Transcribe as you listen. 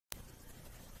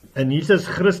In Jesus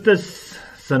Christus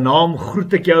se naam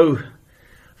groet ek jou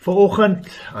vanoggend.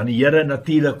 Aan die Here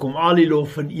natuurlik kom al die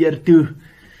lof en eer toe.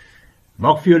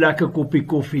 Maak vir jou lekker koppie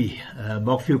koffie,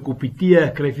 maak vir jou koppie tee,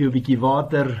 kry vir jou 'n bietjie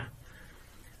water.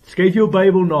 Skryf jou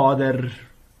Bybel nader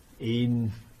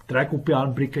en trek op die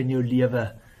handbriek in jou lewe.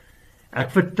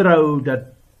 Ek vertrou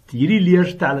dat hierdie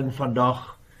leerstelling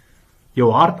vandag jou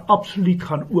hart absoluut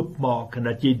gaan oopmaak en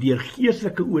dat jy deur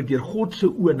geestelike oë, deur God se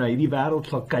oë na hierdie wêreld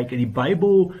sal kyk en die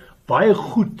Bybel baie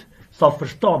goed sal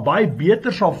verstaan, baie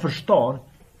beter sal verstaan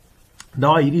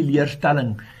na hierdie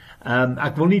leerstelling.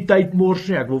 Ek wil nie tyd mors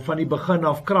nie, ek wil van die begin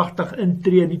af kragtig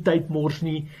intree, nie tyd mors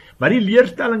nie, maar die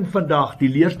leerstelling vandag,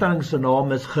 die leerstelling se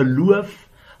naam is geloof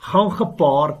gaan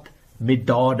gepaard met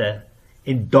dade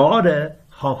en dade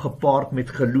gaan gepaard met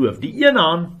geloof. Die een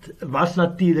hand was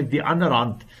natuurlik die ander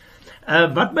hand.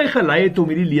 Wat my gelei het om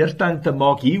hierdie leerstelling te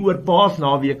maak, hier oor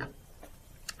Paasnaweek,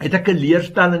 het ek 'n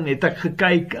leerstelling, het ek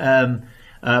gekyk,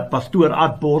 pastoor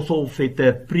Ad Boshoff het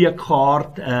 'n preek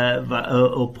gehad,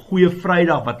 op Goeie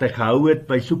Vrydag, wat hy gehou het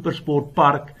by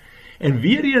Supersportpark, en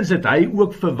weer eens het hy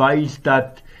ook verwys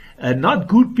dat, not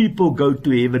good people go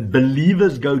to heaven,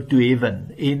 believers go to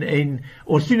heaven, en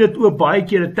ons sien dit ook baie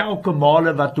keer, telke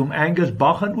male wat Angus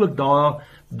Baghan ook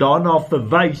daarna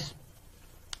verwys,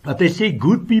 wat hy sê,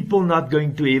 good people not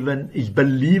going to heaven is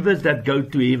believers that go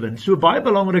to heaven. So baie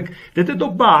belangrik, dit het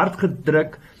op my hart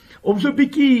gedruk, om so 'n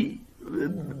bietjie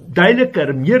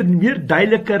duideliker, meer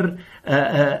duideliker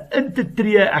in te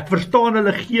tree. Ek verstaan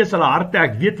hulle gees, hulle harte,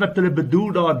 ek weet wat hulle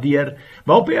bedoel daardeur,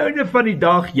 maar op die einde van die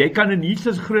dag, jy kan in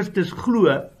Jesus Christus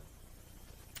glo,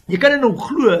 jy kan in hom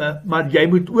glo, maar jy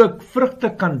moet ook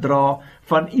vrugte kan dra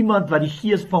van iemand wat die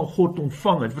gees van God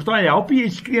ontvang het. Verstaan jy, help jy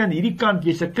skree aan hierdie kant,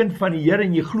 jy's 'n kind van die Here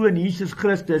en jy glo in Jesus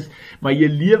Christus, maar jy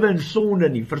lewe in sonde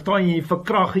nie. Verstaan jy, jy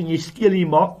verkrag en jy steel en jy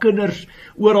maak kinders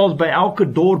oral by elke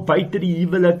dorp, buite die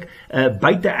huwelik,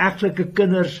 buite egtelike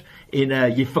kinders, en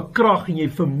jy verkrag en jy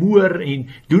vermoor en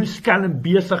doen skelm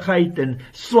besigheid en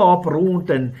slaap rond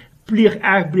en pleeg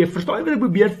egbreek. Verstaan jy wat ek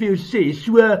probeer vir jou sê?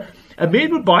 So 'n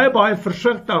mens moet baie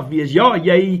versigtig wees. Ja,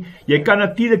 jy kan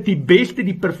natuurlik die beste,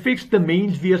 die perfekste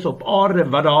mens wees op aarde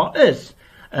wat daar is.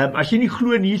 As jy nie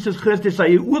glo in Jesus Christus, sal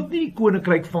jy ook nie die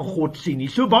koninkryk van God sien nie.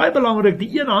 So baie belangrik,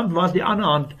 die een hand was die ander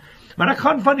hand. Maar ek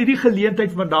gaan van hierdie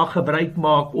geleentheid vandag gebruik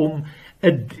maak om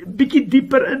 'n bietjie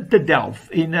dieper in te delf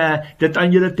en dit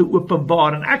aan julle te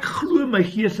openbaar. En ek glo my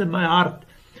gees en my hart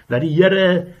dat die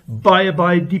Here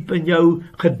baie diep in jou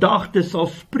gedagtes sal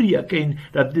spreek en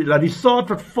dat die saad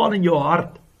wat val in jou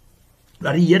hart,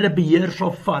 dat die Here beheer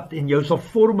sal vat en jou sal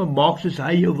vorm en maak soos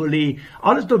hy jou wil hê.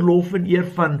 Alles tot lof en eer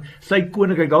van sy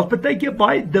koninkryk. Daar's baie keer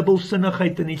baie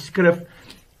dubbelsinnigheid in die skrif.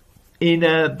 En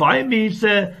baie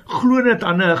mense glo net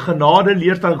aan 'n genade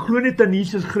leerstelling, glo net aan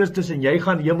Jesus Christus en jy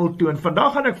gaan hemel toe. En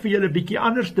vandag gaan ek vir julle 'n bietjie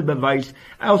anders te bewys.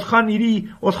 Ons gaan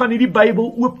hierdie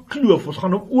Bybel oopkloof, ons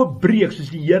gaan hom oopbreek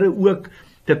soos die Here ook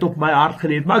dit op my hart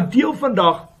gelê het. Maar ek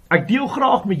deel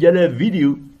graag met julle 'n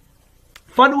video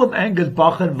van Angus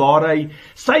Baghan waar hy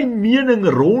sy mening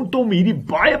rondom hierdie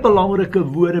baie belangrike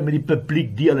woorde met die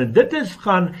publiek deel. En dit is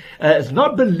it's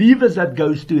not believers that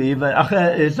goes to heaven,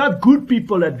 it's not good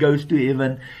people that goes to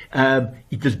heaven,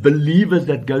 it is believers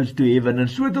that goes to heaven. En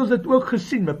so het ons dit ook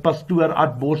gesien met pastoor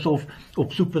Ad Boshoff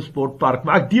op Supersportpark.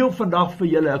 Maar ek deel vandag vir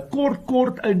julle 'n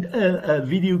kort 'n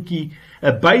videoetjie,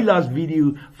 'n bylas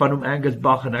video van Angus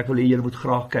Baghan. Ek wil hê julle moet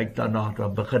graag kyk daarna.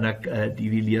 Dan begin ek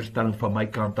die leerstelling van my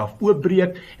kant af oopbreek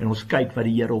en ons kyk wat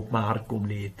die Here op my hart kom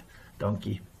lê het.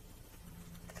 Dankie.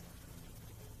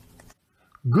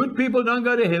 Good people don't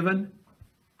go to heaven.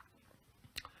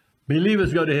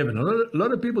 Believers go to heaven. A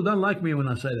lot of people don't like me when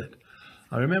I say that.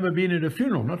 I remember being at a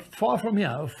funeral not far from here,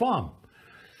 a farm,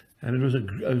 and it was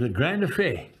a grand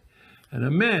affair. And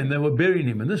a man, they were burying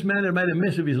him, and this man had made a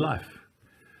mess of his life.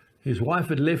 His wife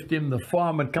had left him, the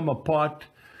farm had come apart,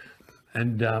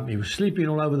 and he was sleeping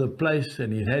all over the place,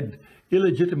 and he had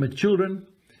illegitimate children,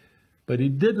 but he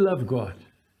did love God,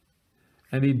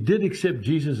 and he did accept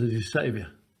Jesus as his Savior.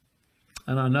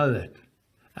 And I know that.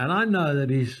 And I know that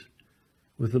he's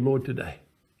with the Lord today.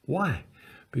 Why?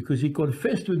 Because he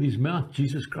confessed with his mouth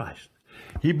Jesus Christ.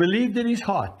 He believed in his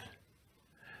heart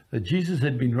that Jesus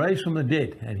had been raised from the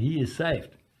dead, and he is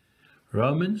saved.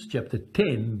 Romans chapter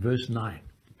 10, verse 9.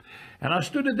 And I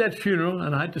stood at that funeral,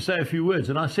 and I had to say a few words,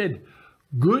 and I said,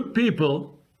 good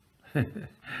people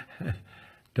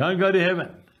don't go to heaven,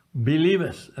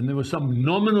 believers. And there were some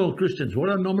nominal Christians. What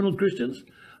are nominal Christians?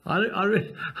 I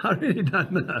really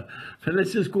don't know. So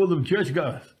let's just call them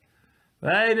churchgoers.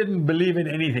 They didn't believe in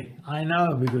anything. I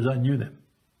know because I knew them.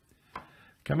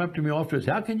 Come up to me afterwards.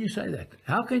 How can you say that?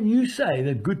 How can you say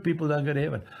that good people don't go to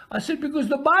heaven? I said, because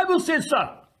the Bible says so.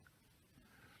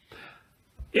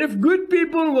 If good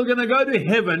people were going to go to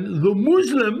heaven, the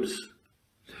Muslims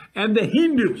and the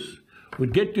Hindus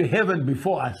would get to heaven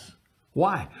before us.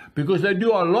 Why? Because they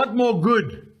do a lot more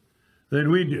good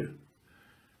than we do.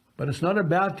 But it's not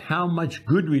about how much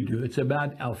good we do. It's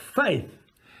about our faith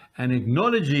and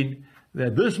acknowledging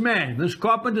that this man, this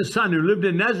carpenter's son who lived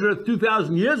in Nazareth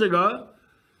 2,000 years ago,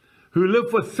 who lived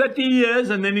for 30 years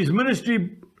and then his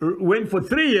ministry went for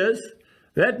 3 years,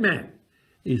 that man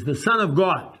is the Son of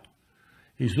God.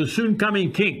 He's the soon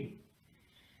coming King.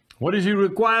 What does he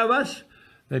require of us?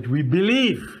 That we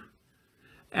believe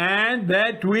and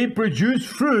that we produce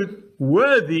fruit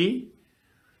worthy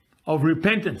of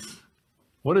repentance.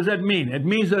 What does that mean? It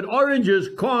means that oranges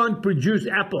can't produce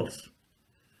apples.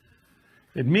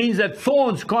 It means that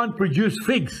thorns can't produce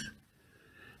figs.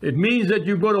 It means that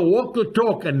you've got to walk the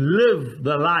talk and live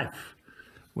the life.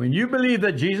 When you believe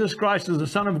that Jesus Christ is the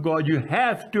Son of God, you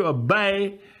have to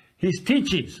obey his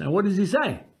teachings. And what does he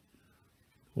say?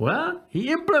 Well,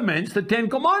 he implements the 10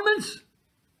 Commandments.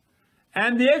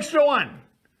 And the extra one,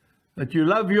 that you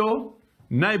love your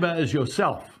neighbor as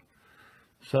yourself.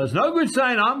 So it's no good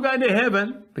saying, I'm going to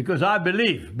heaven because I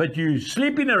believe. But you're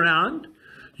sleeping around,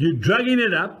 you're drugging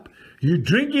it up, you're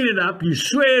drinking it up, you're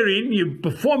swearing, you're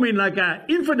performing like an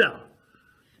infidel.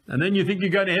 And then you think you're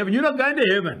going to heaven. You're not going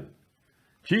to heaven.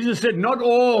 Jesus said, not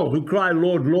all who cry,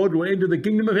 Lord, Lord, will enter the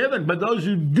kingdom of heaven, but those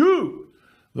who do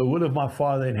the will of my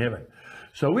Father in heaven.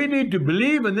 So we need to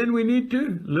believe and then we need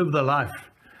to live the life.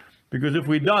 Because if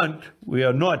we don't, we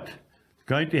are not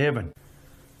going to heaven.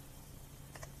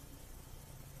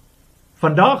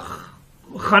 Vandag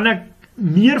gaan ek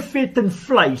meer vet en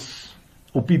vleis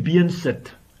op die been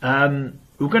sit.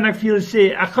 Hoe kan ek vir julle sê,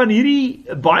 ek gaan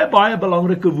hierdie baie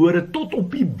belangrike woorde tot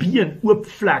op die been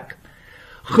oopvlek.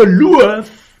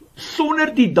 Geloof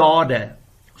sonder die dade,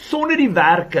 sonder die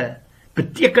werke,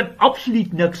 beteken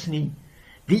absoluut niks nie.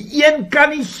 Die een kan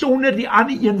nie sonder die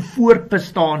ander een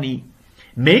voortbestaan nie.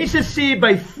 Mense sê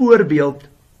byvoorbeeld,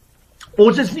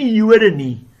 ons is nie Jode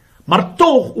nie, maar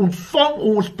tog ontvang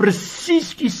ons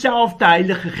presies dieselfde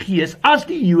Heilige Gees as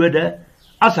die Jode,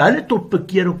 as hulle tot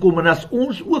bekering kom en as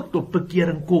ons ook tot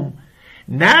bekering kom.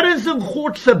 Nêrens in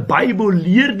God se Bybel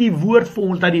leer die woord vir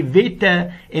ons dat die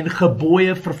wette en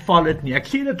gebooie verval het nie. Ek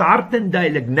sê dit hard en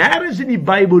duidelik. Nêrens in die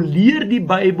Bybel leer die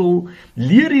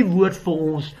woord vir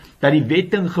ons dat die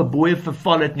wette en gebooie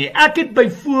verval het nie. Ek het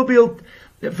byvoorbeeld,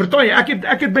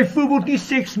 ek het byvoorbeeld nie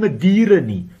seks met diere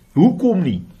nie. Hoekom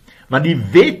nie? Want die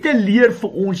wette leer vir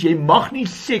ons, jy mag nie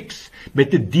seks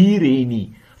met 'n dier hê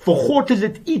nie. Vir God is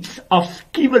dit iets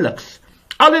afskuweliks.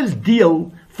 Alles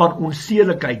deel van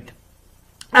onsedelikheid.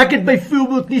 Ek het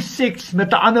byvoorbeeld nie seks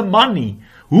met 'n ander man nie.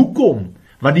 Hoekom?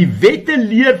 Want die wette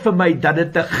leer vir my dat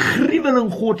dit 'n gruwel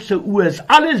in God se oë is.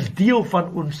 Alles deel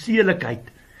van onsedelikheid.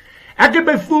 Ek het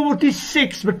byvoorbeeld nie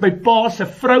seks met my pa se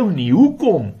vrou nie.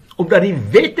 Hoekom? Omdat die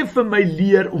wette vir my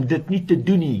leer om dit nie te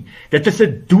doen nie. Dit is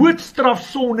 'n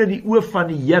doodstrafsonde in die oë van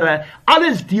die Here.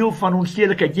 Alles deel van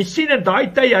onsedelikheid. Jy sien in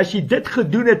daai tye, as jy dit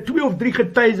gedoen het, 2 of 3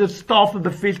 getuies staaf en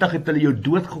bevestig, het hulle jou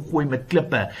doodgegooi met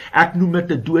klippe. Ek noem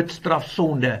dit 'n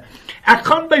doodstrafsonde. Ek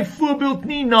gaan byvoorbeeld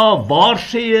nie na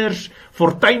waarsêers,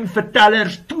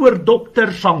 fortuinvertellers,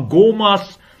 toordokters,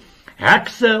 sangomas,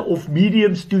 hekse of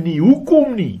mediums toe nie.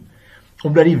 Hoekom nie?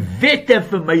 Omdat die wette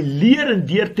vir my leer in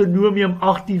Deuteronomium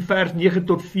 18 vers 9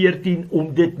 tot 14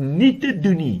 om dit nie te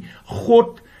doen nie.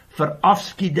 God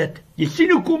verafskiet dit. Jy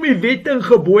sien hoe kom die wette en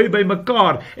gebooie by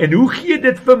mekaar en hoe gee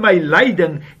dit vir my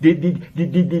leiding?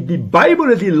 Die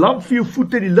Bybel is die lamp vir jou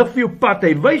voete, die lig vir jou pad.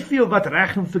 Hy wys vir jou wat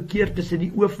reg en verkeerd is in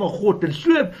die oë van God en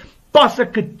so pas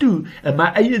ek dit toe in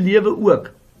my eie lewe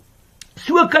ook.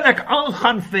 So kan ek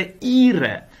aangaan vir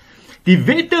ure. Die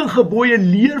wette en gebooie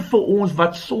leer vir ons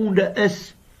wat sonde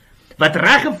is, wat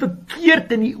reg en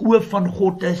verkeerd in die oë van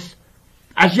God is.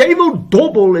 As jy wil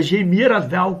dobbel, is jy meer as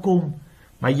welkom,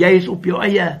 maar jy is op jou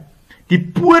eie.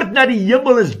 Die poort na die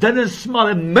hemel is dun en smal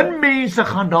en min mense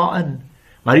gaan daarin,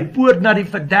 maar die poort na die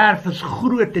verderf is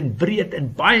groot en breed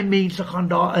en baie mense gaan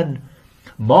daarin.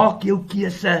 Maak jou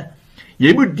keuse.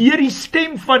 Jy moet deur die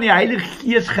stem van die Heilige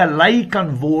Gees gelei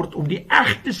kan word om die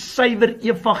egte suiwer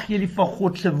evangelie van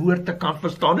God se woord te kan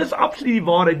verstaan. Dis absoluut die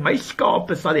waarheid. My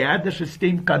skape sal die herder se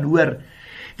stem kan hoor.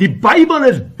 Die Bybel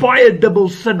is baie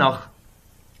dubbelsinnig.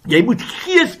 Jy moet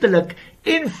geestelik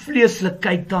en vleeslik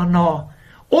kyk daarna.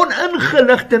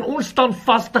 Oningeligte en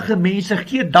onstandvastige mense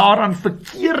gee daaraan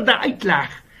verkeerde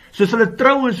uitleg, soos hulle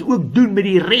trouens ook doen met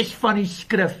die res van die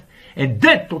skrif. En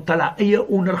dit tot hulle eie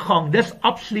ondergang. Dis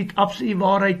absoluut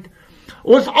waarheid.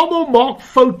 Ons almal maak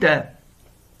foute.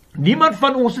 Niemand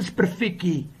van ons is perfek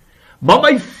nie. Maar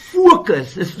my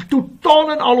fokus is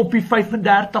totaal en al op die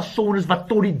 35 sondes wat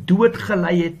tot die dood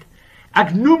gelei het.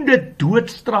 Ek noem dit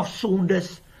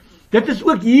doodstrafsondes. Dit is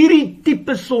ook hierdie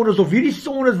tipe sondes of hierdie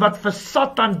sondes wat vir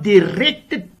Satan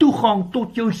direkte toegang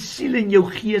tot jou siel en jou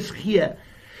gees gee.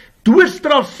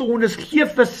 Doodstrafsondes gee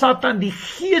vir Satan die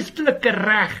geestelike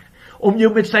reg om jou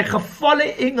met sy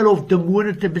gevalle engele of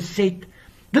demone te beset.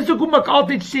 Dis hoekom ek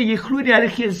altyd sê, jy glo die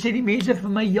Heilige Gees, sê die mense vir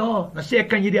my ja, dan sê ek,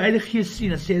 kan jy die Heilige Gees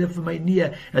sien, dan sê hulle vir my nee,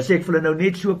 dan sê ek vir hulle nou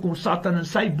net so kom Satan en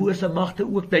sy bose magte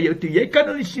ook na jou toe, jy kan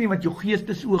nou nie sien want jou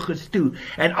geestesoog is toe,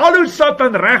 en al hoe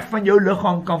Satan reg van jou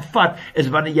liggaam kan vat,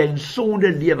 is wanneer jy in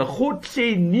sonde lewe. God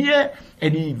sê nee,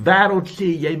 en die wêreld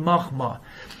sê jy mag maar.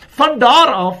 Van daar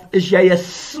af is jy 'n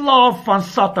slaaf van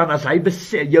Satan as hy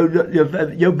beset,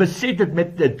 jou beset het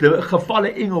met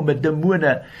gevalle engel, met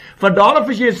demone. Van daar af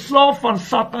is jy 'n slaaf van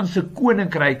Satan se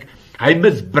koninkryk. Hy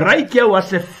misbruik jou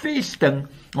as 'n vesting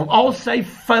om al sy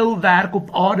vuil werk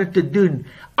op aarde te doen.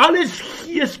 Alles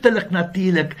geestelik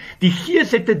natuurlik. Die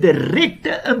gees het 'n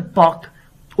direkte impak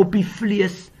op die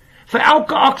vlees. Vir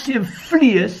elke aksie in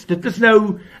vlees, dit is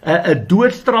nou 'n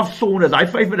doodstrafsonde, daai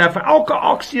 35, vir elke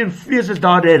aksie in vlees is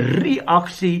daar 'n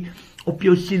reaksie op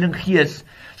jou siel en gees.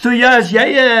 So ja, as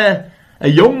jy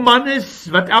 'n jong man is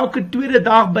wat elke tweede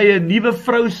dag by 'n nuwe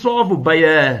vrou slaap of by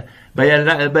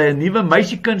 'n nuwe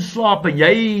meisiekind slaap en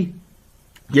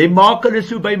jy maak hulle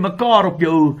so by mekaar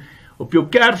op jou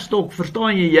kerfstok,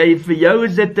 verstaan jy, vir jou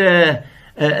is dit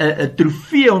 'n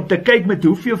trofee om te kyk met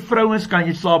hoeveel vrouens kan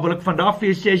jy slaap. Wil ek vandag vir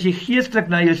jou sê, as jy geestelik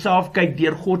na jouself kyk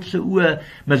deur God se oë,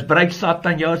 misbruik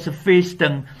Satan jou as 'n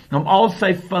vesting om al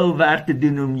sy vuil werk te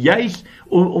doen,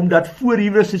 omdat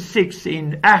voorhuwelike seks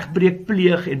en egbreek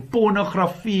pleeg en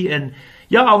pornografie en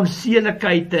ja,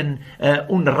 onsedelikheid en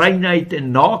onreinheid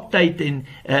en naaktheid en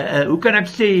hoe kan ek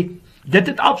sê, dit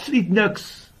het absoluut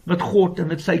niks met God en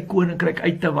met sy koninkryk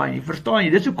uit te waai. Verstaan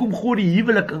jy? Dis hoekom God die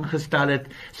huwelik ingestel het,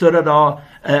 sodat daar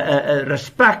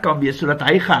respek kan wees, sodat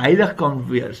hy geheilig kan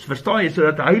wees. Verstaan jy?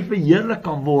 Sodat hy verheerlik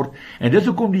kan word. En dis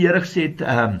hoekom die Here gesê het,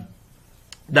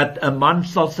 dat 'n man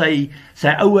sal sy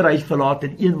ouerhuis verlaat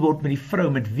en een word met die vrou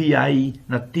met wie hy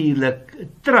natuurlik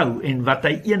trou en wat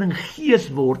hy een in gees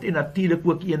word en natuurlik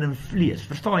ook een in vlees.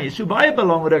 Verstaan jy? So baie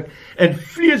belangrik, in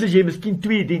vlees is jy miskien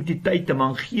twee identiteite, maar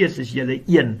in gees is jy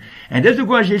een. En dis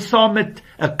ook as jy saam met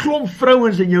 'n klomp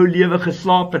vrouens in jou lewe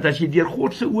geslaap het, as jy deur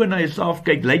God se oë na jouself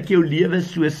kyk, lyk jou lewe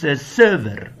soos 'n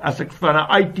server. As ek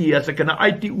in 'n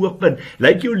IT oogpunt,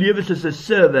 lyk jou lewe soos 'n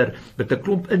server met 'n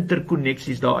klomp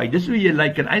interkonneksies daaruit. Dis hoe jy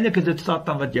lyk. En eintlik is dit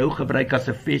Satan wat jou gebruik as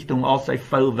 'n vesting om al sy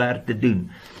vuil werk te doen.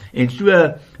 En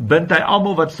so bind hy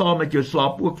almal wat saam met jou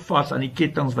slaap ook vas aan die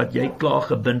kettinge wat jy klaar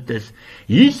gebind is.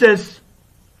 Jesus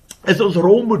is ons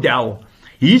rolmodel.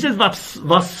 Jesus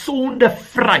was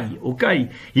sondevry, okay?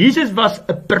 Jesus was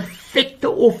 'n perfekte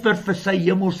offer vir sy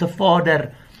hemelse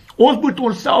Vader. Ons moet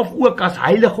onsself ook as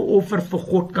heilige offer vir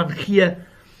God kan gee.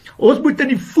 Ons moet in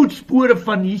die voetspore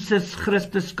van Jesus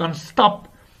Christus kan stap.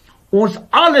 Ons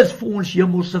alles vir ons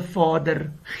hemelse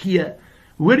Vader gee.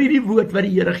 Hoor hierdie woord wat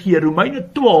die Here gee, Romeine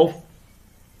 12,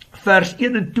 vers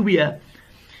 1 en 2.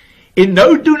 En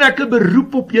nou doen ek 'n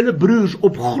beroep op julle broers,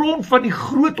 op grond van die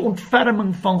groot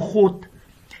ontferming van God.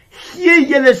 Gee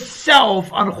julle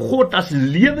self aan God as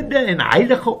lewende en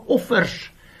heilige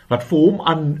offers, wat vir hom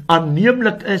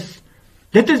aanneemlik is.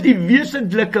 Dit is die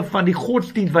wesentlike van die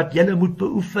godsdienst wat julle moet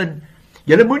beoefen.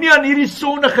 Julle moenie aan hierdie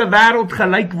sondige wêreld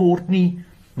gelyk word nie,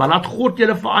 maar laat God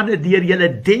julle verander deur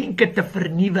julle denke te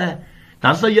vernuwe.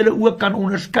 Dan sal julle ook kan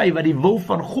onderskei wat die wil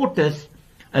van God is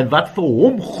en wat vir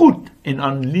hom goed en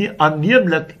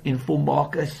aanneemlik en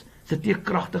volmaak is. Dit is 'n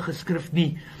kragtige skrif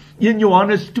nie. 1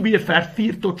 Johannes 2 vers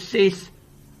 4 tot 6.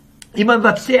 Iemand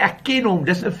wat sê ek ken hom,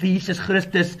 dis 'n Jesus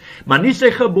Christus, maar nie sy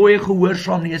gebooie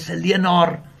gehoorsaam nie, is 'n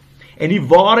leienaar. En die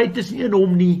waarheid is nie in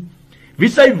hom nie. Wie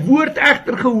sy woord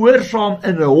egter gehoorsaam,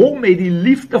 in hom het die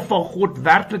liefde van God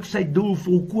werklik sy doel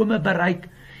volkome bereik.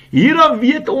 Hieraan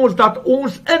weet ons dat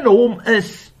ons in hom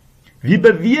is. Wie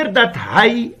beweer dat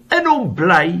hy in hom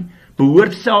bly,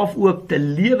 behoort self ook te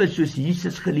lewe soos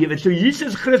Jesus gelewe het. So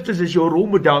Jesus Christus is jou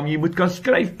rolmodel. Jy moet kan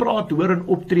skryf, praat, hoor en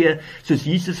optree soos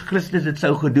Jesus Christus dit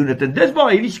sou gedoen het. En dis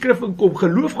waar hierdie skrif in kom.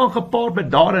 Geloof gaan gepaard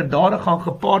met dade en dade gaan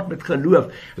gepaard met geloof.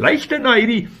 Luister na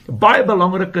hierdie baie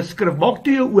belangrike skrif. Maak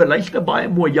toe jou oor, luister baie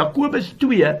mooi. Jakobus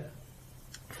 2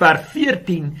 vers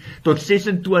 14 tot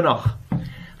 26.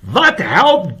 Wat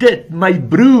help dit, my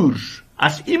broers,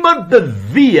 as iemand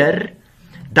beweer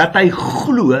dat hy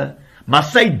glo, maar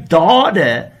sy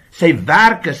dade, sy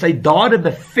werke, sy dade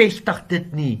bevestig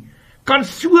dit nie? Kan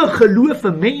so geloof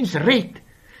 'n mens red?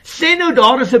 Sê nou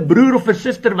daar is 'n broer of 'n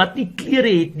suster wat nie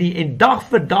klere het nie en dag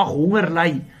vir dag honger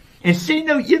ly. En sê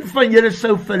nou een van julle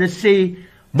sou vir hulle sê,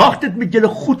 mag dit met julle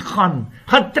goed gaan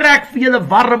trek vir julle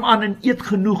warm aan en eet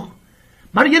genoeg.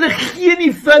 Maar julle gee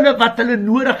nie vir hulle wat hulle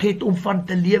nodig het om van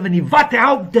te lewe nie. Wat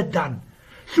help dit dan?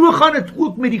 So gaan dit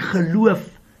ook met die geloof.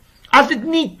 As dit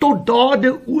nie tot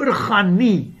dade oorgaan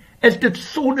nie, is dit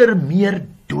sonder meer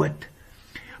dood.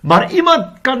 Maar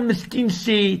iemand kan miskien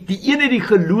sê, die een het die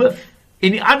geloof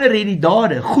en die ander het die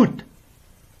dade. Goed,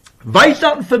 wys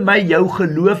dan vir my jou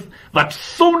geloof wat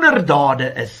sonder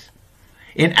dade is.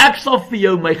 En ek sal vir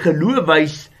jou my geloof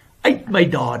wys uit my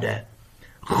dade.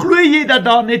 Glo jy dat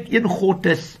daar net een God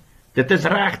is? Dit is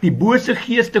reg, die bose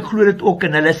geeste glo dit ook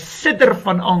en hulle sidder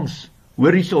van angs.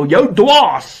 Hoor hierso, jou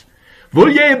dwaas. Wil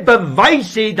jy 'n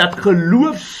bewys hê dat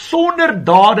geloof sonder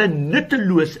dade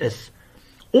nutteloos is?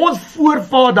 Ons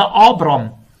voorvader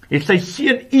Abraham het sy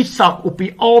seun Isak op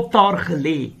die altaar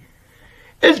gelê.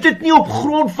 Is dit nie op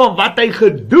grond van wat hy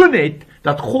gedoen het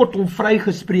dat God hom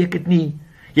vrygespreek het nie?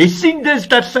 Jy sien dus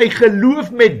dat sy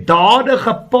geloof met dade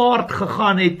gepaard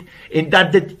gegaan het en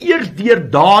dat dit eers deur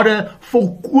dade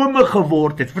volkome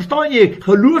geword het. Verstaan jy?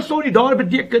 Geloof sonder die dade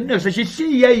beteken niks. As jy sê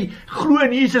jy glo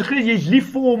in Jesus Christus, jy's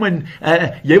lief vir hom en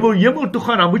jy wil hemel toe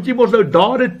gaan, dan moet jy mos nou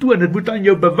dade toon. Dit moet aan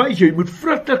jou bewys. Jy moet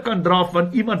vrugte kan dra van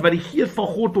iemand wat die gees van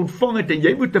God ontvang het en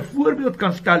jy moet 'n voorbeeld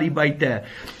kan stel hier buite.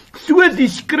 So is die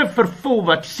skrif vervul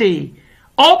wat sê,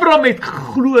 Abraham het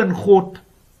geglo in God,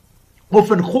 of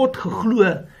in God geglo,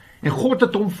 en God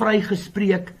het hom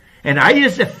vrygespreek, en hy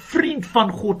is 'n vriend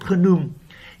van God genoem.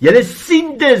 Julle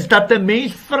sien dus dat 'n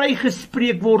mens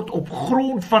vrygespreek word op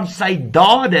grond van sy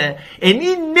dade, en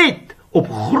nie net op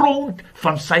grond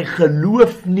van sy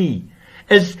geloof nie.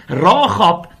 Is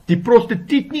Rahab, die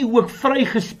prostituut, nie ook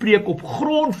vrygespreek op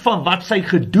grond van wat sy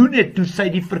gedoen het, toe sy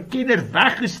die verkenner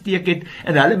weggesteek het,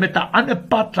 en hulle met 'n ander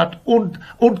pad laat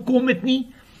ontkom het nie?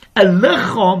 'n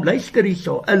liggaam, luister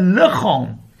hierso, 'n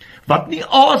liggaam wat nie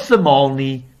asemhaal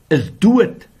nie, is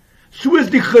dood. Soos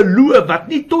die geloof wat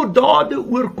nie tot dade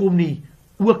oorkom nie,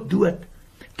 ook dood.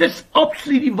 Dis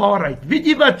absoluut die waarheid. Weet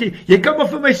jy wat, jy kan maar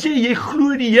vir my sê, jy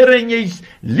glo in die Here en jy's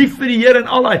lief vir die Here en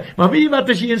al daai, maar weet jy wat,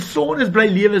 as jy in sondes bly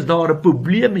lewe, is daar 'n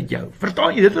probleem met jou.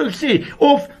 Verstaan jy, dit wil ek sê,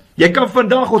 of jy kan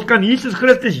vandag, ons kan Jesus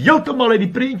Christus heeltemal uit die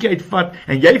prentjie uitvat,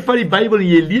 en jy vat die Bybel en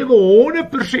jy lewe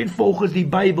 100% volgens die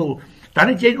Bybel, dan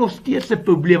het jy nog steeds 'n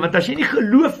probleem, want as jy nie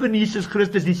geloof in Jesus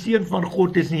Christus, die Seun van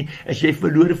God is nie, is jy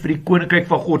verlore vir die koninkryk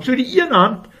van God. So die een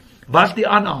hand was die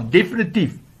ander hand,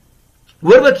 definitief.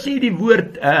 Hoor wat sê die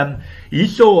woord,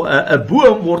 hierso, 'n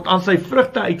boom word aan sy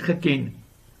vrugte uitgeken.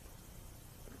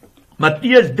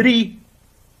 Matteus 3,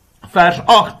 vers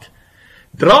 8,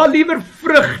 dra liewer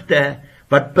vrugte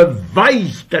wat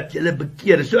bewys dat jy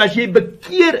bekeer is. So as jy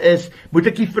bekeer is, moet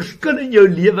ek die verskil in jou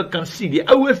lewe kan sien. Die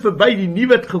ou is verby, die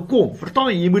nuwe het gekom. Verstaan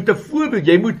jy? Jy moet 'n voorbeeld,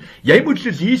 jy moet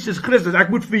soos Jesus Christus, ek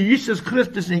moet vir Jesus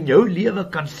Christus in jou lewe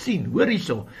kan sien. Hoor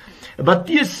hierso.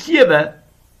 Matteus 7,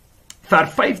 vers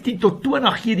 15 tot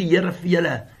 20 gee die Here vir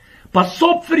julle. Pas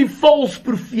op vir die valse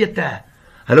profete.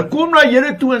 Hulle kom na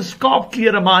julle toe in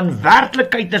skaapklere, maar in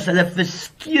werklikheid is hulle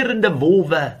verskeurende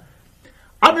wolwe.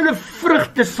 Aan hulle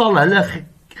vrugte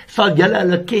sal julle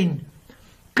hulle ken.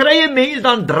 Kry 'n mens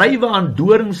dan druiwe aan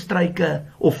doringstruike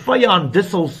of vye aan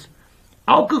dussels?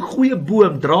 Elke goeie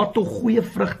boom dra tog goeie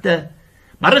vrugte,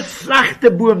 maar 'n slegte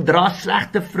boom dra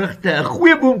slegte vrugte. 'n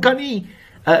Goeie boom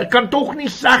kan tog nie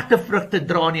slegte vrugte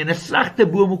dra nie, en 'n slegte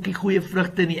boom ook nie goeie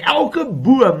vrugte nie. Elke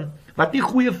boom wat nie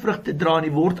goeie vrugte dra nie,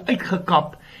 word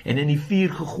uitgekap en in die vuur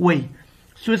gegooi.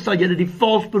 So sal julle die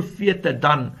valse profete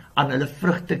dan aan hulle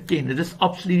vrugte ken. Dit is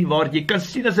absoluut die waarheid. Jy kan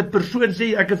sien as 'n persoon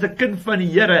sê, ek is 'n kind van die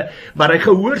Here, maar hy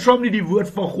gehoorsaam nie die woord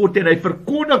van God en hy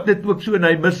verkondig dit ook so en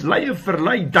hy mislei en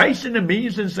verlei duisende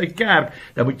mense in sy kerk,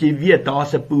 dan moet jy weet,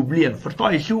 daar's 'n probleem.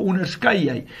 Verstaan jy, so onderskei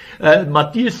jy.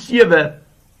 Matteus 7,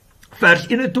 vers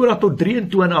 21 tot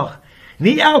 23.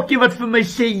 Nie elkeen wat vir my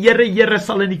sê, Here, Here,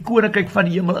 sal in die koninkryk van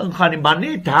die hemel ingaan nie, maar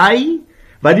net hy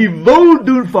wat die wil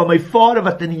doen van my Vader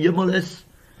wat in die hemel is.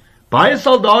 Baie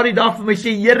sal daardie dag vir my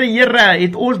sê, Here, Here,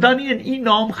 het ons dan nie in u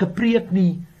naam gepreek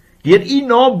nie, deur u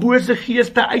naam bose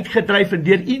geeste uitgedryf en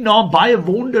deur u naam baie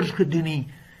wonders gedoen nie.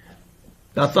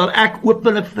 Dan sal ek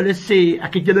openlik vir hulle sê,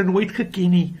 ek het julle nooit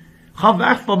geken nie. Gaan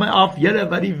weg van my af, julle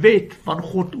wat die wet van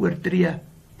God oortree.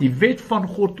 Die wet van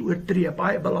God oortree,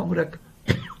 baie belangrik.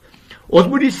 Ons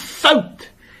moet die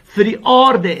sout vir die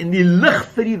aarde en die lig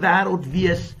vir die wêreld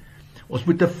wees. Ons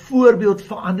moet 'n voorbeeld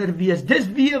vir ander wees. Dis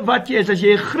wie wat jy is. As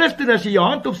jy 'n Christen, as jy jou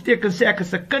hand opsteek en sê ek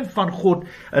is 'n kind van God,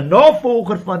 'n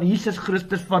navolger van Jesus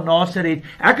Christus van Nasaret,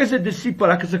 ek is 'n disipel,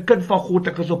 ek is 'n kind van God,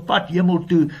 ek is op pad hemel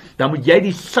toe, dan moet jy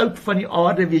die sout van die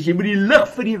aarde wees. Jy moet die lig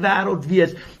vir die wêreld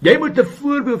wees. Jy moet 'n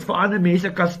voorbeeld vir ander mense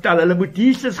kan stel. Hulle moet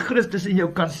Jesus Christus in jou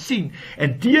kan sien.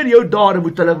 En deur jou dade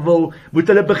moet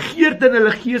hulle begeerte in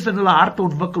hulle gees en hulle hart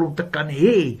ontwikkel om te kan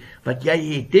hê wat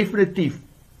jy het. Definitief.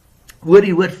 Hoor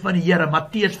die woord van die Here,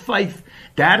 Matteus 5,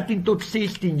 13 tot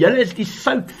 16. Julle is die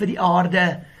sout vir die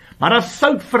aarde. Maar as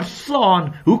sout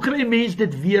verslaan, hoe kry mens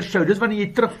dit weer sout? Dis wanneer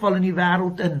jy terugval in die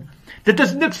wêreld in. Dit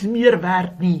is niks meer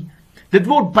werd nie. Dit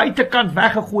word buitekant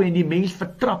weggegooi en die mens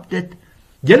vertrap dit.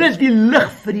 Julle is die lig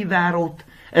vir die wêreld.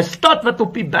 'n Stad wat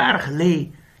op die berg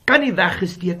lê, kan nie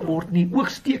weggesteek word nie. Ook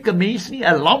steek 'n mens nie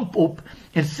 'n lamp op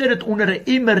en sit dit onder 'n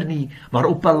emmer nie, maar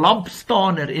op 'n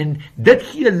lampstander, en dit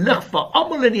gee lig vir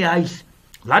almal in die huis.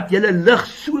 Laat julle lig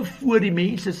so voor die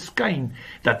mense skyn,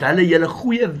 dat hulle julle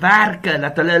goeie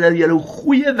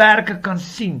werke kan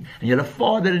sien, en julle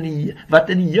Vader wat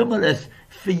in die hemel is,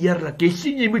 verheerlik. Jy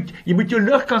sien, jy moet jou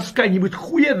lig kan skyn, jy moet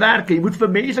goeie werke, jy moet vir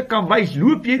mense kan wys,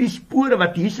 loop jy die spore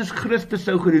wat Jesus Christus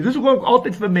sou gedoen. Dis hoekom ek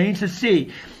altyd vir mense sê,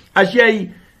 as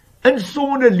jy in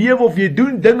sonde lewe of jy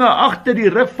doen dinge agter die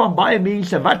rug van baie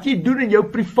mense, wat jy doen in jou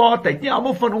privaatheid, nie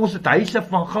almal van ons het huise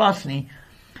van glas nie,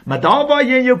 maar daar waar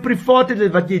jy in jou privaatheid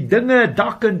het, wat jy dinge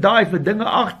dak en daai vir dinge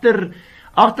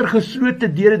agter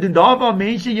geslote deure doen, daar waar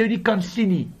mense jou nie kan sien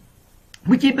nie,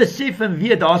 moet jy besef en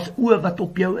weet, daar's oë wat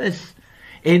op jou is.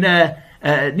 En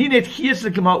nie net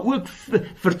geestelik, maar ook,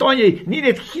 verstaan jy, nie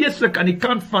net geestelik aan die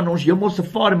kant van ons hemelse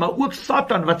Vader, maar ook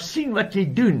Satan wat sien wat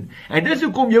jy doen. En dis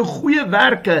hoekom jou goeie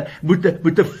werke moet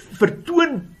 'n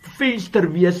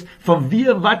vertoonvenster wees van wie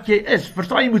en wat jy is.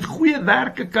 Verstaan, jy moet goeie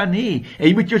werke kan hê, en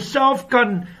jy moet jouself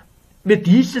kan met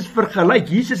Jesus vergelyk.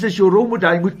 Jesus is jou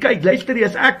rolmodel. Jy moet kyk, luister jy,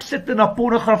 as ek sit in na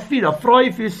pornografie, dan vra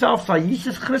jy vir jouself, sal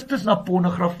Jesus Christus na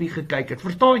pornografie gekyk het?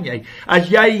 Verstaan jy? As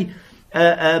jy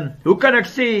hoe kan ek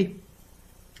sê,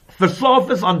 verslaaf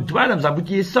is aan dwelms, dan moet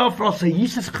jy jouself vra, sal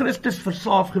Jesus Christus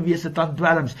verslaaf gewees het aan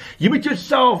dwelms? Jy moet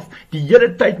jouself die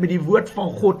hele tyd met die woord van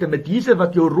God en met Jesus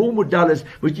wat jou rolmodel is,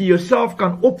 moet jy jouself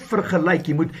kan opvergelyk.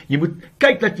 Jy moet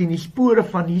kyk dat jy in die spore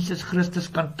van Jesus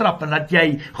Christus kan trap, en dat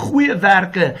jy goeie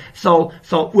werke sal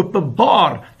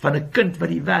openbaar van 'n kind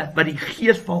wat die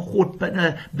gees van God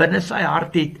binne sy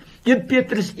hart het. 1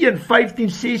 Petrus 1, 15,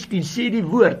 16 sê die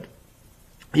woord.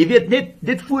 Jy weet, net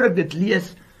dit voor ek dit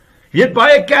lees, jy weet,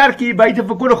 baie kerke hier buite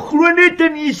verkondig, glo net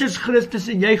in Jesus Christus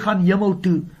en jy gaan hemel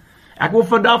toe. Ek wil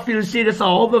vandag vir julle sê, dis 'n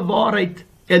halwe waarheid,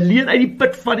 alleen uit die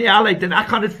put van die hel uit, en ek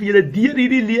gaan dit vir julle deur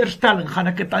hierdie leerstelling, gaan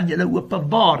ek dit aan julle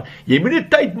openbaar. Jy moet net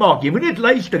tyd maak, jy moet net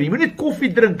luister, jy moet net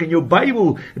koffie drink en jou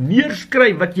Bybel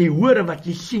neerskryf wat jy hoor en wat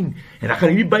jy sien, en dan gaan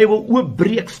hierdie Bybel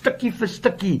oopbreek, stukkie vir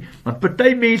stukkie, want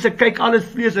party mense kyk alles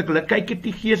vleeslik, hulle kyk dit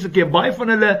nie geestelik, en baie van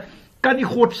hulle kan nie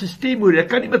God se stem hoor, hulle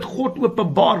kan nie met God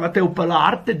openbaar wat hy op hulle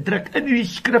harte druk in die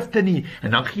skrifte nie, en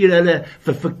dan gee hulle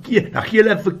 'n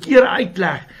verkeerde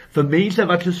uitleg vir mense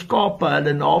wat so skape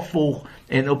hulle navolg,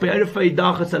 en op die einde van die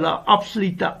dag is hulle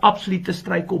absolute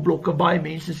struikelblokke baie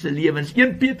mense se lewens.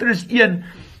 1 Petrus 1,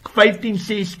 15,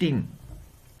 16.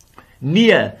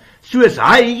 Nee, soos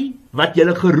hy wat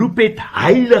julle geroep het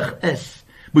heilig is,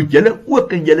 moet julle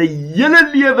ook in julle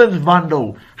hele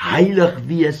lewenswandel heilig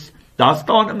wees. Daar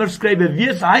staan immer skrywe,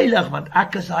 wees heilig, want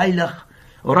ek is heilig.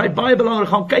 Alright, baie belangrik,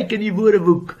 gaan kyk in die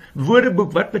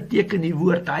woordeboek, wat beteken die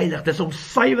woord heilig? Dis om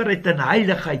suiwerheid en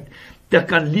heiligheid te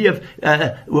kan leef.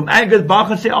 Oom Angus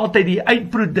Bagger sê altyd,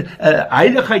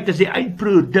 heiligheid is die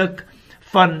eindproduk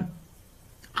van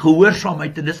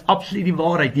gehoorsaamheid, en dis absoluut die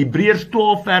waarheid. Hebreërs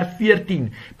 12 vers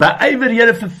 14, beywer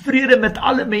julle vir vrede met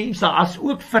alle mense, as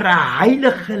ook vir 'n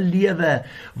heilige lewe,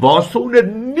 waarsonder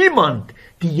niemand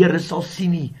die Here sal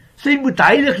sien nie. So jy moet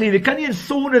heilig lewe, jy kan nie in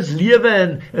sondes lewe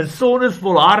en sondes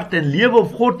volhard en lewe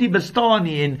of God nie bestaan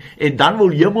nie, en dan wil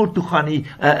hemel toe gaan nie,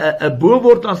 'n boom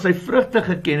word aan sy vrugte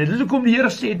geken. En dis hoekom die Here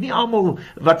sê, nie almal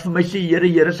wat vir my sê, Here,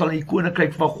 Here, sal in die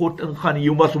koninkryk van God ingaan nie.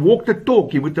 You must walk the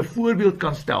talk, jy moet 'n voorbeeld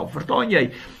kan stel, verstaan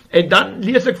jy? En dan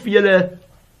lees ek vir julle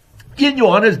 1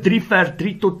 Johannes 3 vers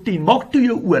 3 tot 10, maak toe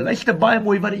jou oë, luister baie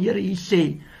mooi wat die Here hier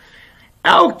sê.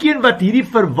 Elkeen wat hierdie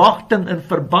verwagting in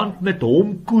verband met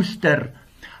hom koester,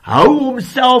 hou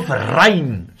homself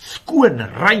rein, skoon,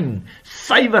 rein,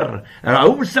 suiwer,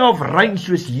 hou homself rein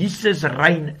soos Jesus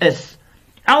rein is.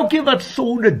 Elkeen wat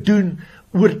sonde doen,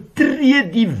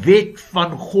 oortree die wet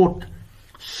van God.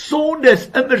 Sonde is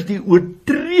immers die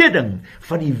oortreding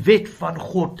van die wet van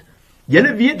God.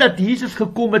 Julle weet dat Jesus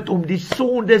gekom het om die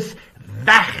sondes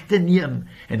weg te neem,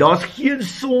 en daar's geen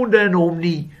sonde in hom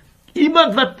nie.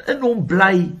 Iemand wat in hom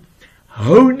bly,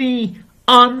 hou nie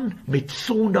aan met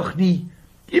sondig nie.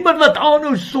 Iemand wat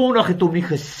aanhou sondig het hom nie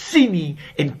gesien nie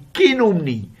en ken hom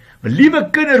nie. Maar liewe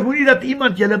kinders, moenie dat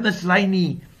iemand julle mislei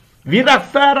nie. Wie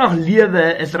regverdig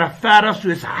lewe is regverdig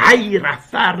soos hy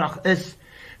regverdig is.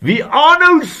 Wie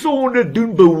aanhou sonde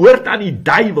doen behoort aan die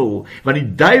duiwel, want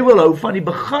die duiwel hou van die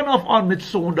begin af aan met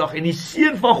sondig en die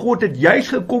seun van God het juis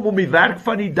gekom om die werk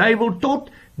van die duiwel tot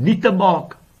nie te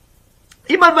maak.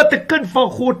 Iemand wat 'n kind van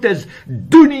God is,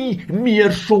 doen nie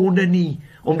meer sonde nie,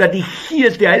 omdat die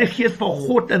Gees, die Heilige Gees van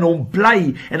God in hom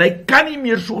bly en hy kan nie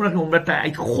meer sondig nie omdat hy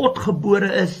uit God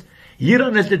gebore is.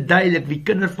 Hierin is dit duidelik wie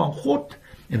kinders van God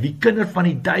en wie kinders van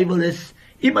die duiwel is.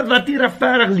 Iemand wat nie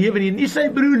regverdig lewe nie sy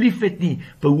broer liefhet nie,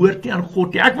 behoort nie aan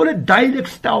God nie. Ek wil dit duidelik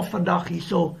stel vandag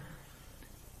hierso.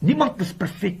 Niemand is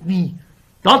perfek nie.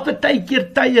 Daar's baie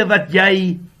keer tye wat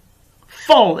jy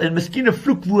val en miskien 'n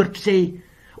vloekwoord sê,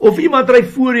 of iemand ry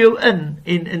voor jou in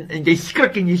en jy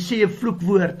skrik en jy sê 'n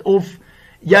vloekwoord, of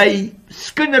jy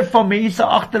skinder van mense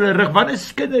agter hulle rug. Wanneer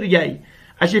skinder jy?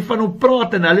 As jy van hom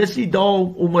praat en hulle is nie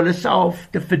daar om hulle self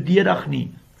te verdedig nie.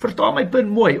 Verstaan my punt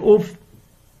mooi? Of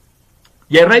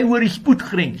jy ry oor die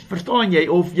spoedgrens, verstaan jy?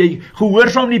 Of jy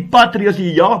gehoorsaam die padreëls,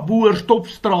 jy jaag boer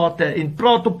stopstrate en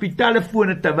praat op die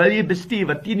telefone terwyl jy bestuur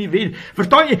wat teen die wet.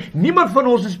 Verstaan jy? Niemand van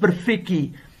ons is perfek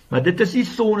nie. Maar dit is nie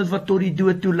sondes wat tot die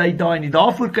dood toe lei daai nie.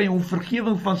 Daarvoor kan jy om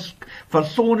vergewing van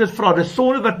sondes vra. Dis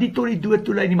sonde wat nie tot die dood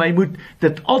toe lei nie, maar jy moet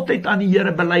dit altyd aan die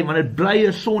Here bely, want dit bly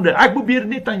 'n sonde. Ek probeer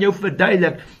net aan jou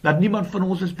verduidelik dat niemand van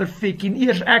ons is perfek nie,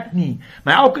 eers ek nie.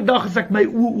 Maar elke dag as ek my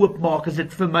oë oopmaak, is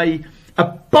dit vir my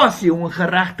 'n passie om in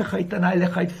geregtigheid en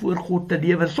heiligheid voor God te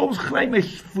lewe. Soms gly my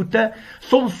voete,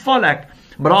 soms val ek,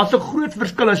 maar daar's 'n groot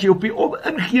verskil as jy op die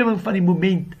ingewing van die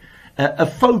moment 'n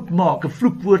fout maak, 'n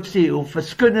vloekwoord sê of 'n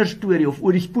skinderstorie of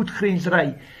oor die spoedgrens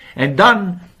ry. En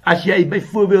dan as jy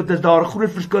byvoorbeeld, is daar 'n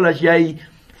groot verskil as jy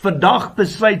vandag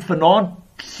besluit vanaand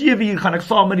 7 uur gaan ek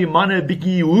saam met die manne 'n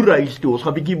bietjie hoerhuis toe, ons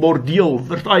gaan bietjie bordeel,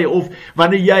 verstaan jy? Of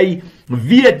wanneer jy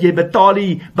weet jy betaal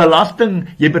die belasting,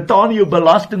 jy betaal nie jou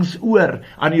belastings oor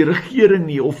aan die regering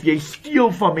nie, of jy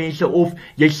steel van mense, of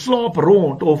jy slaap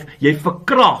rond, of jy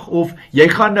verkrag, of jy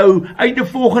gaan nou einde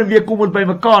volgende week kom ons by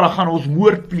mekaar, dan gaan ons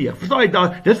moord pleeg. Verstaan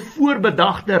jy? Dis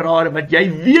voorbedagte rade, want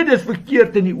jy weet dit is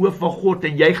verkeerd in die oë van God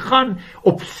en jy gaan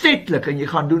opsetlik en jy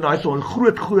gaan doen, daai is 'n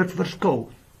groot verskil.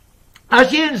 As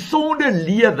jy in sonde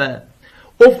lewe,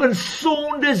 of in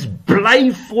sondes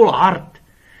bly volhard,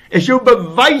 is jou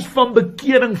bewys van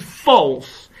bekering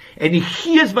vals, en die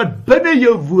Gees wat binne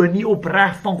jou woon nie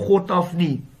opreg van God af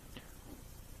nie.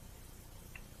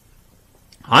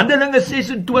 Handelinge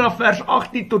 26 vers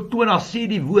 18 tot 20 sê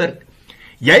die woord,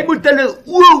 jy moet hulle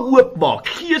oë oopmaak,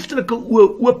 geestelike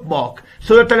oë oopmaak,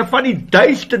 sodat hulle van die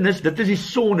duisternis, dit is die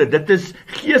sonde, dit is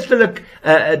geestelik,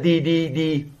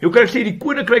 hoe kan ek sê, die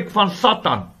koninkryk van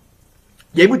Satan.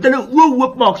 Jy moet hulle oë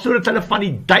oopmaak, sodat hulle van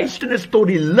die duisternis tot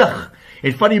die lig,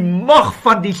 en van die mag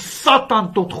van die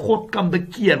Satan tot God kan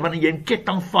bekeer, wanneer jy in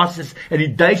ketting vas is, en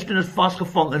die duisternis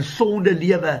vasgevang in sonde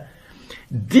lewe.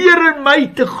 Deur in my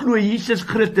te glo Jesus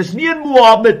Christus, nie in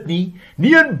Mohammed nie,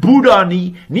 nie in Boeddha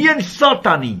nie, nie in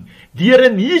Satan nie. Deur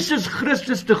in Jesus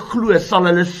Christus te glo, sal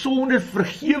hulle sondes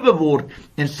vergewe word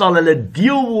en sal hulle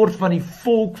deel word van die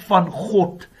volk van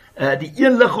God. Die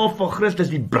een liggaam van Christus,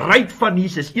 die bruid van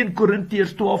Jesus, 1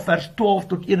 Korintiërs 12 vers 12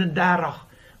 tot 31.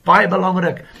 Baie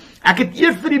belangrik. Ek het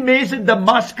eers vir die mense in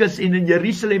Damaskus en in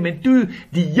Jerusalem en toe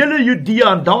die hele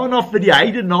Judea en daarna vir die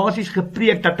heidene nasies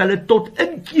gepreek dat hulle tot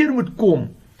inkeer moet kom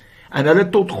en hulle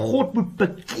tot God moet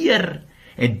bekeer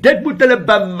en dit moet hulle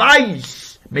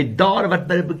bewys met dade wat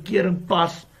by die bekering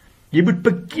pas. Jy moet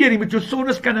bekeer, jy moet jou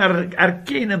sondes kan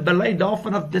erken en bely,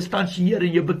 daarvan af distansieer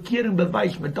en jou bekering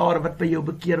bewys met dade wat by jou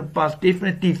bekering pas,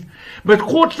 definitief. Met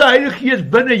God se Heilige Gees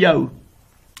binne jou,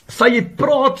 sal jy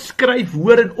praat, skryf,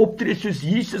 hoor en optree soos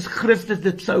Jesus Christus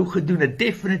dit sou gedoen het,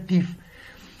 definitief.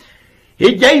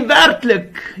 Het jy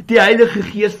werklik die Heilige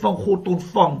Gees van God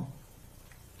ontvang?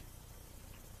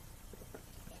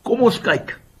 Kom ons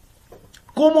kyk.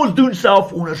 Kom ons doen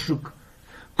selfondersoek.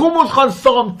 Kom ons gaan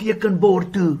saam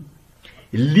tekenbord toe.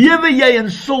 Lewe jy in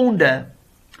sonde?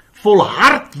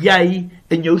 Volhard jy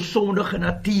in jou sondige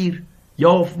natuur?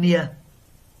 Ja of nee?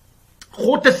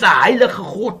 God is 'n heilige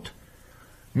God.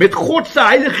 Met God se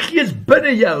Heilige Gees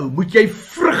binne jou, moet jy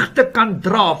vrugte kan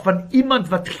dra van iemand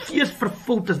wat Gees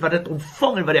vervuld is, wat dit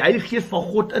ontvang en wat die Heilige Gees van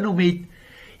God in hom het.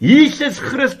 Jesus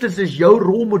Christus is jou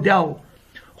rolmodel.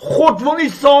 God wil nie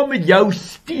saam met jou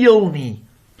steel nie.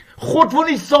 God wil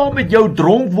nie saam met jou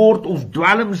dronk word of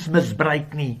dwelms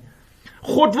misbruik nie.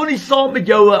 God wil nie saam met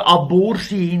jou 'n abortus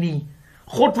hê nie.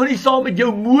 God wil nie saam met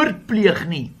jou moord pleeg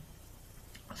nie.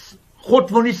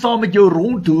 God wil nie saam met jou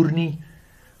rondhoer nie.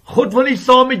 God wil nie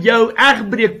saam met jou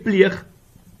egbreek pleeg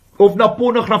of na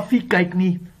pornografie kyk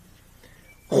nie.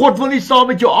 God wil nie saam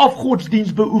met jou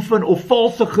afgodsdiens beoefen of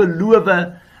valse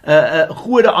gelowe,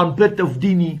 gode aanbid of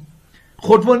dien nie.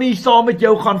 God wil nie saam met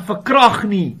jou gaan verkrag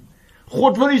nie.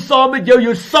 God wil nie saam met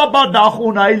jou Sabbatdag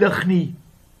onheilig nie.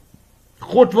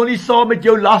 God wil nie saam met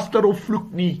jou laster of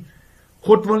vloek nie.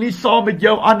 God wil nie saam met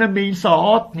jou ander mense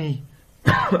haat nie.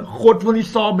 God wil nie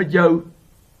saam met jou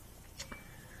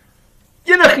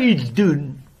enigiets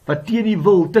doen wat teen die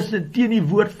wil, teen die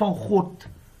woord van God.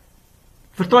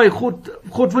 Verstaan jy,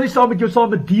 God wil nie saam met jou saam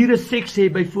met diere seks hê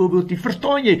byvoorbeeld nie.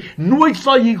 Verstaan jy, nooit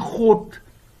sal jy God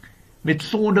met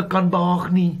sonde kan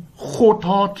behaag nie. God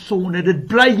haat sonde. Dit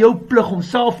bly jou plig om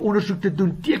selfondersoek te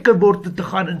doen, tekenbord te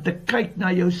gaan en te kyk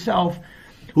na jouself.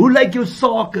 Hoe lyk jou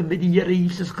sake met die Here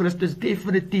Jesus Christus?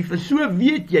 Definitief. En so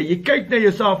weet jy kyk na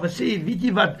jouself en sê, weet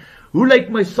jy wat, hoe lyk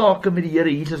my sake met die Here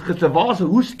Jesus Christus?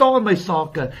 Hoe staan my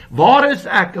sake? Waar is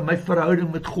ek in my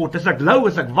verhouding met God? Is ek lou,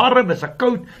 is ek warm, is ek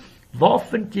koud? Waar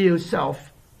vind jy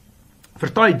jouself?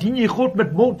 Verstaan jy, dien jy God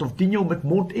met mond of dien jy hom met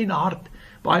mond en hart?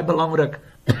 Baie belangrik.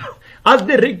 As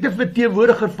direkte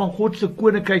verteenwoordiger van God se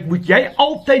koninkryk moet jy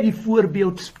altyd die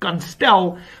voorbeeld kan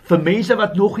stel vir mense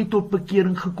wat nog nie tot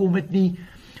bekering gekom het nie.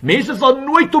 Mense sal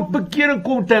nooit tot bekering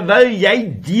kom terwyl jy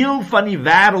deel van die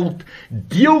wêreld,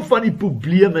 deel van die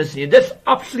probleem is nie. Dis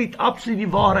absoluut die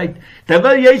waarheid.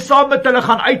 Terwyl jy saam met hulle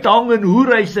gaan uithang in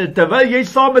hoerhuise, terwyl jy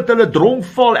saam met hulle dronk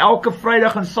val elke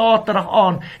Vrydag en Saterdag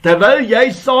aan, terwyl jy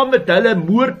saam met hulle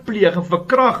moord pleeg en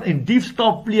verkrag en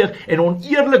diefstal pleeg en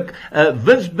oneerlik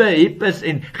wins behep is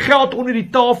en geld onder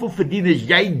die tafel verdien, is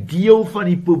jy deel van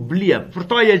die probleem.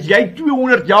 Verstaan jy, as jy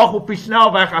 200 jag op die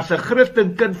snelweg as 'n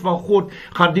Christen kind van God,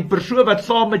 gaan die persoon wat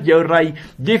saam met jou ry,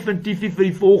 definitief vir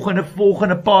die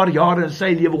volgende paar jare in sy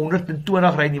lewe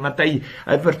 120 ry nie, want hy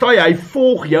verstaan jy, hy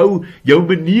volg jou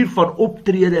manier van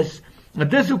optredes. En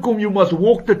dis hoekom jy must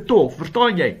walk the talk,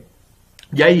 verstaan jy?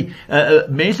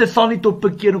 Mense sal nie tot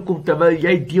bekering kom terwyl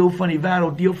jy deel van die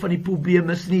wêreld, deel van die probleem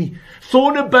is nie.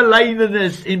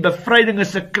 Sondebelydenis en bevryding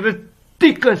is 'n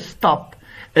kritieke stap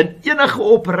in enige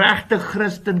opregte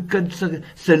Christenkind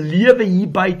se lewe hier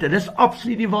buite. Dis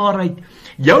absoluut die waarheid.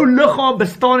 Jou liggaam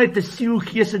bestaan uit 'n siel,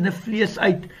 gees en 'n vlees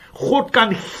uit. God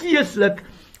kan geestelik,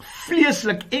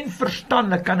 vleeslik en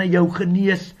verstandelik kan hy jou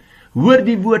genees. Hoor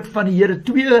die woord van die Here.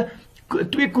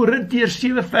 2 Korintiërs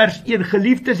 7 vers 1.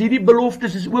 Geliefdes, hierdie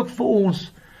beloftes is ook vir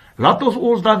ons. Laat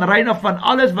ons dan reinig van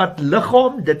alles wat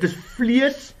liggaam, dit is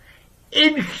vlees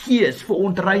en gees,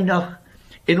 verontreinig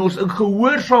en ons in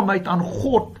gehoorsaamheid aan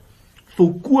God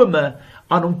volkome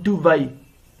aan hom toewy.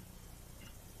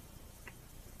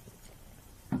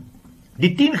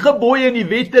 Die 10 gebooie en die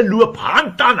wette loop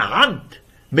hand aan hand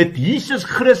met Jesus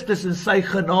Christus en sy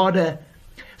genade.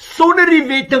 Sonder die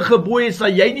wette en gebooie sal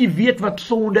jy nie weet wat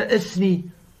sonde is nie.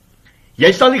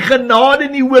 Jy sal die genade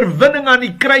en die oorwinning aan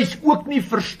die kruis ook nie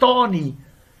verstaan nie.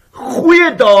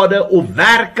 Goeie dade of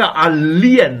werke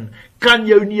alleen kan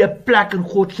jou nie 'n plek in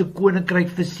God se koninkryk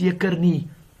verseker nie.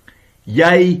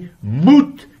 Jy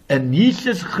moet in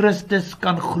Jesus Christus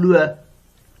kan glo.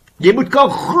 Jy moet kan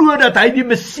glo dat hy die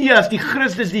Messias, die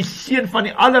Christus, die Seun van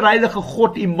die allerheilige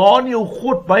God, Immanuel,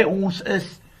 God by ons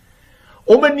is.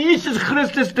 Om in Jesus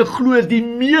Christus te glo is die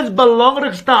mees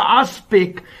belangrikste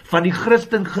aspek van die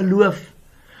Christen geloof.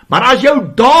 Maar as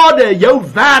jou dade, jou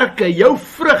werke, jou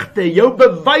vrugte, jou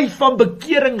bewys van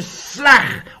bekering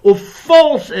sleg of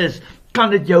vals is, kan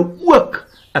dit jou ook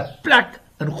 'n plek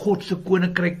in God se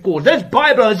koninkryk kos. Dis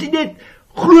baie belangrik. As jy net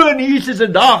glo in Jesus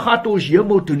en daar gaan ons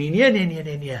hemel toe nie.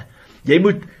 Nee. Jy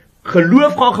moet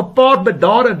geloof gaan gepaard met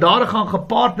dade en dade gaan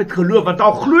gepaard met geloof. Want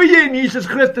al glo jy in Jesus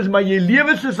Christus, maar jy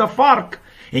lewe soos 'n vark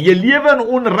en jy lewe in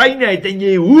onreinheid en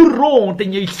jy hoer rond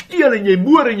en jy steel en jy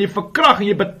moord en jy verkrag en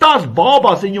jy betas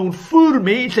babas en jy ontvoer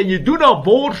mense en jy doen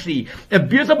aborsie en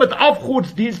besig met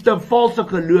afgodsdienste en valse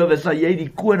gelowe, sal jy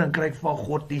die koninkryk van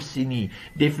God nie sien nie.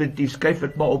 Definitief, skryf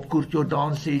dit maar op. Koert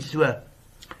Jordaan sê so.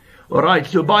 Alright,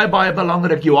 so baie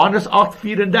belangrik. Johannes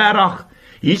 8:34.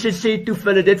 Jesus sê toe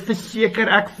vir hulle, dit verseker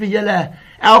ek vir julle,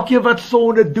 elkeen wat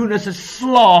sonde doen is 'n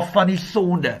slaaf van die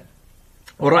sonde.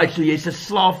 Alright, so jy's 'n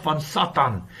slaaf van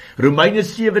Satan. Romeine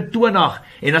 7:20.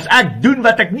 En as ek doen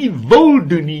wat ek nie wil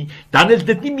doen nie, dan is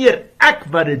dit nie meer ek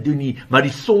wat dit doen nie, maar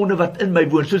die sonde wat in my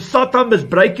woon. So Satan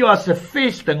misbruik jou as 'n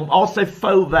vesting om al sy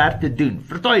vuil werk te doen.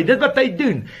 Verstaan jy, dit wat hy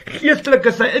doen, geestelik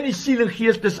is hy in die siel en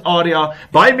geestesarea,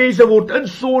 baie mense word in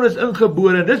sondes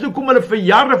ingebore, dis hoekom hulle vir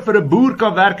jare vir 'n boer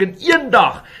kan werk, en een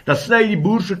dag, dan sny hy die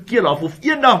boer se keel af, of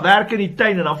een dag werk in die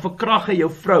tuin, en dan verkrag hy jou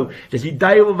vrou. Dis die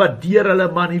duiwel wat deur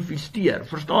hulle manifesteer,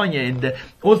 verstaan jy, en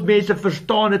ons mense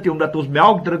verstaan dit nie, omdat ons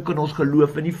melk drink in ons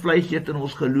geloof, en nie vleis eet in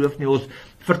ons geloof nie, ons,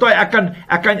 verstaan jy,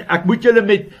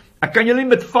 ek kan julle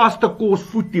met vaste kos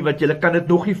voed nie, want julle kan dit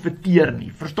nog nie verteer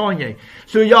nie, verstaan jy?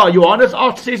 So ja, Johannes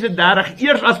 8:36,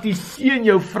 eers as die Seun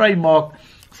jou vry maak,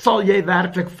 sal jy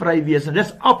werklik vry wees, en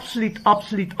dis absoluut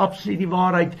die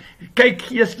waarheid. Kyk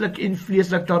geestelik en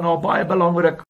vleeslik daarna, baie belangrik.